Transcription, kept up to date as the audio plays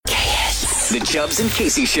The Chubbs and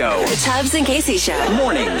Casey Show. The Chubbs and Casey Show.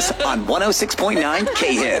 Mornings on 106.9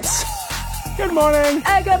 K-Hits. Good morning.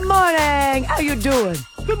 Hey, good morning. How you doing?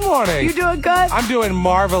 Good morning. You doing good? I'm doing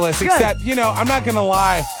marvelous, Good. except, I'm not going to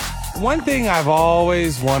lie. One thing I've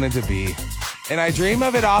always wanted to be, and I dream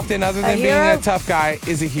of it often other than being hero? a tough guy,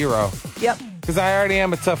 is a hero. Yep. Because I already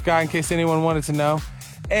am a tough guy, in case anyone wanted to know.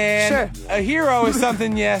 And Sure. a hero is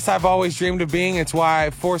something, yes, I've always dreamed of being. It's why I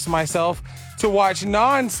force myself to watch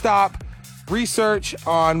nonstop research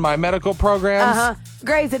on my medical programs.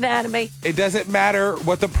 Grey's Anatomy. It doesn't matter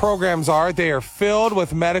what the programs are. They are filled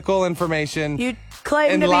with medical information You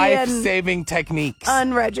claim and to be an life-saving techniques.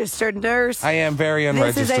 unregistered nurse. I am very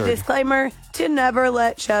unregistered. This is a disclaimer to never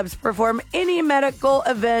let Chubbs perform any medical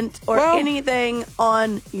event or Well, anything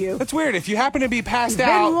on you. That's weird. If you happen to be passed You've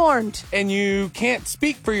out been warned. and you can't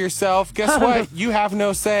speak for yourself, guess what? You have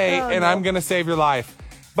no say, and no. I'm going to save your life.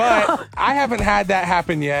 But I haven't had that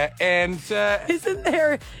happen yet, and Isn't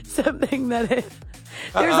there something that is...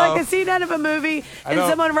 There's like a scene out of a movie, and don't-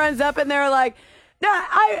 someone runs up and they're like, "No,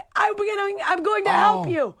 I'm going to help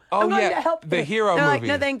you. I'm going to help you." the hero They're movie. like,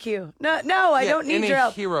 "No, thank you. No, I don't need any your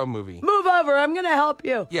help. hero movie. Move over. I'm going to help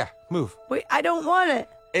you." Yeah, move. Wait, I don't want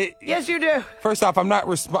it. Yes, you do. First off, I'm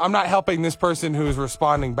not helping this person who's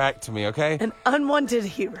responding back to me. Okay. An unwanted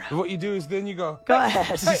hero. What you do is then you go. Go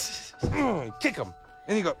ahead. Kick him,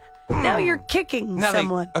 and you go. Now you're kicking Now they-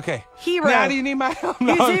 someone. okay. Hero. Now do you need my help? You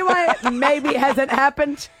No, see why it maybe hasn't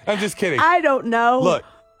happened? I'm just kidding. I don't know. Look.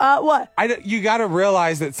 What? You got to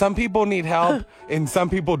realize that some people need help and some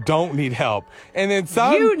people don't need help. And then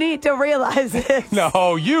some... You need to realize this.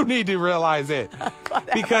 No, you need to realize it.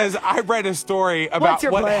 Because I read a story about What's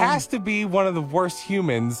your what plan? has to be one of the worst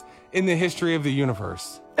humans in the history of the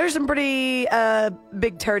universe. There's some pretty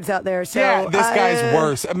big turds out there. So Yeah, this guy's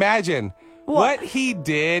worse. Imagine what What? he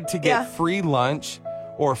did to get Yeah. free lunch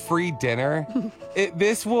or free dinner.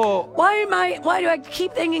 This will... Why do I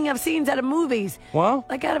keep thinking of scenes out of movies? Well...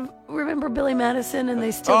 I gotta remember Billy Madison and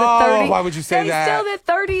they steal Oh, the 30. why would you say that? They steal the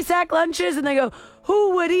 30 sack lunches and they go,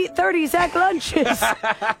 "Who would eat 30 sack lunches?"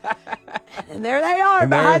 And there they are And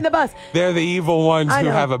behind the bus. They're the evil ones I who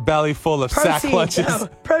know. have a belly full of sack lunches. No,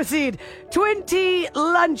 proceed. 20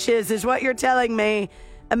 lunches is what you're telling me.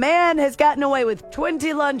 A man has gotten away with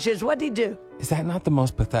 20 lunches. What'd he do? Is that not the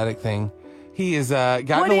most pathetic thing? He has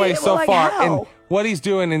gotten What do away you- so like far, how? and what he's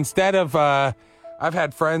doing instead of I've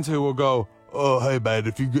had friends who will go, "Oh, hey man,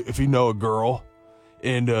 if you know a girl,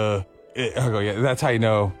 and I go, yeah, that's how you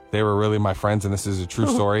know they were really my friends, and this is a true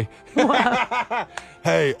story."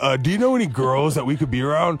 Hey, do you know any girls that we could be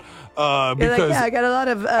around? You're Because like, yeah, I got a lot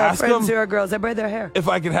of ask friends them- who are girls. I braid their hair. if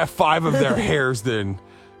I could have 5 of their hairs, then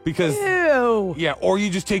because. Ew. Yeah, or you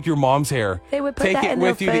just take your mom's hair. They would put take that it in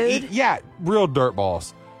with their you to food? eat. Yeah, real dirt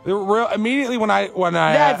balls. They were real. Immediately when I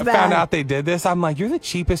That's found bad. out they did this, I'm like, you're the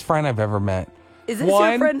cheapest friend I've ever met. Is this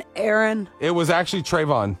your friend Aaron? It was actually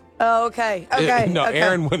Trayvon. Oh, okay. Okay. No, okay.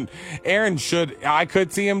 Aaron wouldn't. Aaron should. I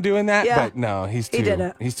could see him doing that, Yeah. but no, he's too.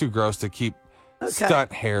 didn't. He's too gross to keep Okay.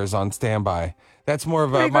 stunt hairs on standby. That's more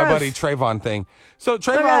of a Pretty my gross. buddy Trayvon thing. So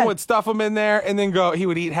Trayvon Okay. would stuff them in there and then go. He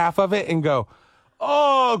would eat half of it and go,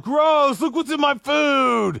 "Oh, gross! Look what's in my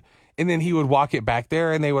food." And then he would walk it back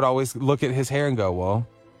there, and they would always look at his hair and go, "Well,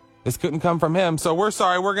 this couldn't come from him. So we're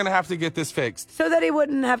sorry. We're gonna have to get this fixed." So that he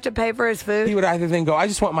wouldn't have to pay for his food? He would either then go, "I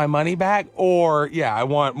just want my money back," or "Yeah, I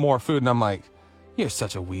want more food." And I'm like, "You're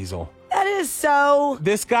such a weasel." That is so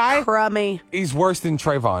This guy, crummy. he's worse than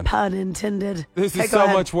Trayvon. Pun intended. This Okay, is go so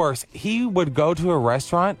ahead. much worse. He would go to a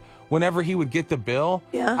restaurant whenever he would get the bill.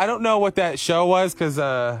 Yeah. I don't know what that show was because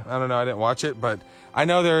I don't know. I didn't watch it, but I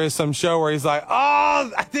know there is some show where he's like,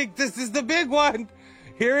 "Oh, I think this is the big one.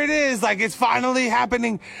 Here it is. Like it's finally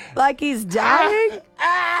happening." Like he's dying?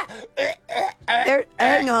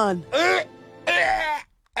 Hang on.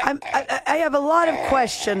 I have a lot of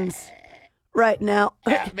questions right now.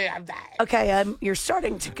 Okay, you're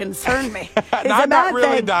starting to concern me. It's I'm a not bad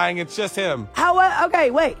really thing. dying. It's just him. How?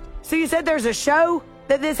 Okay, wait. So you said there's a show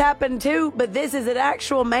that this happened to, but this is an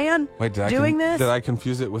actual man Wait, did doing this? Did I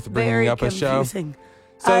confuse it with bringing Very up a show? confusing.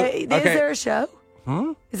 So, Is there a show?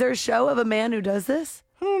 Is there a show of a man who does this?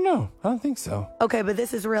 I don't know. I don't think so. Okay, but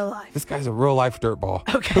this is real life. This guy's a real life dirtball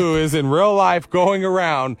Okay. who is in real life going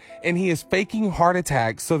around and he is faking heart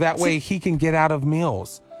attacks so that way he can get out of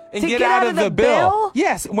meals and To get get out of the bill. bill?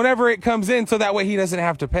 Yes, whenever it comes in, so that way he doesn't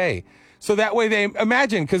have to pay. So that way they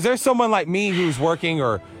imagine, because there's someone like me who's working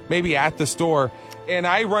or maybe at the store, and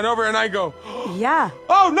I run over and I go, Yeah.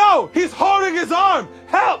 "Oh no, he's holding his arm!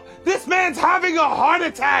 Help! This man's having a heart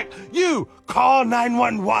attack! You call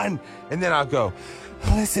 911!" And then I'll go,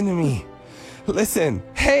 "Listen to me. Listen.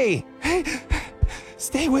 Hey,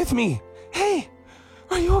 stay with me. Hey,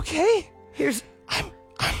 Are you okay? Here's.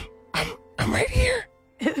 I'm right here.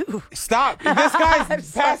 Stop. This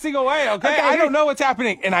guy's passing away, okay? I don't know what's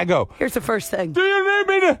happening. And I go, Here's the first thing. do you need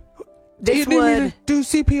me to do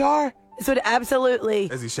CPR? This would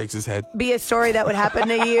absolutely As he shakes his head. be a story that would happen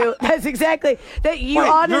to you. That's exactly that you Wait,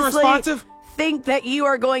 you're honestly responsive? think that you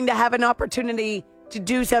are going to have an opportunity to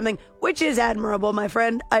do something, which is admirable, my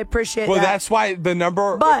friend. I appreciate Well, that. that's why the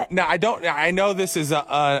number. But- no, I don't. I know this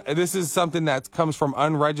is something that comes from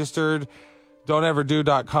unregistered,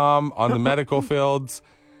 don'teverdo.com on the medical fields.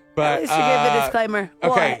 But At least you gave the disclaimer.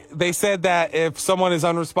 Okay, What? they said that if someone is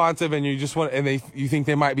unresponsive and you just want you think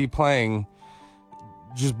they might be playing,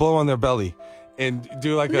 just blow on their belly and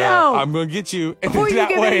do like No. I'm gonna get you. And Before then you that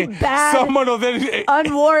give way, any bad, someone will then.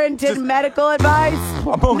 unwarranted medical advice.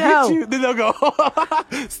 I'm gonna No. get you. Then they'll go,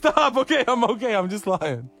 stop. Okay, I'm okay. I'm just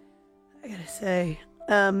lying. I gotta say,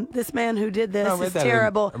 this man who did this I read is that in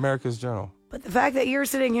terrible. America's Journal. But the fact that you're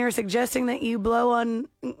sitting here suggesting that you blow on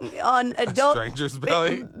adult stranger's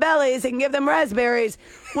belly. bellies and give them raspberries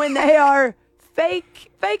when they are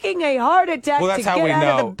faking a heart attack Well, to that's get how we out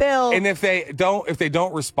know. of the bill. And if they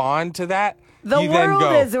don't respond to that, The you then world go,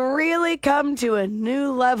 has really come to a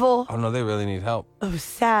new level oh no, they really need help. of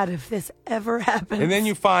sad if this ever happens. And then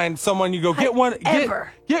you find someone, you go, get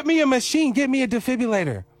me a machine, get me a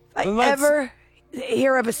defibrillator. I And let's- ever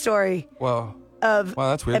hear of a story Well, of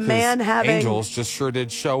that's weird. a man 'cause having angels just sure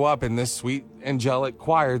did show up in this sweet angelic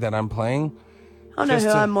choir that I'm playing. I don't know just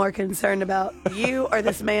who to- I'm more concerned about, you or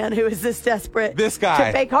this man who is this desperate This guy.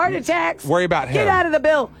 to fake heart attacks. Worry about Get him. out of the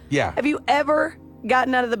bill. Yeah. Have you ever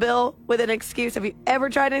gotten out of the bill with an excuse? Have you ever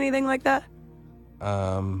tried anything like that?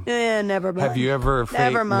 Never mind. Have you ever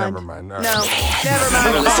Never mind. Never mind. All No, right. never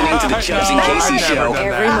You're mind. listening to the Chubbs and No, Casey I've never Show done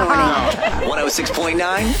every that. morning.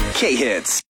 106.9 K Hits.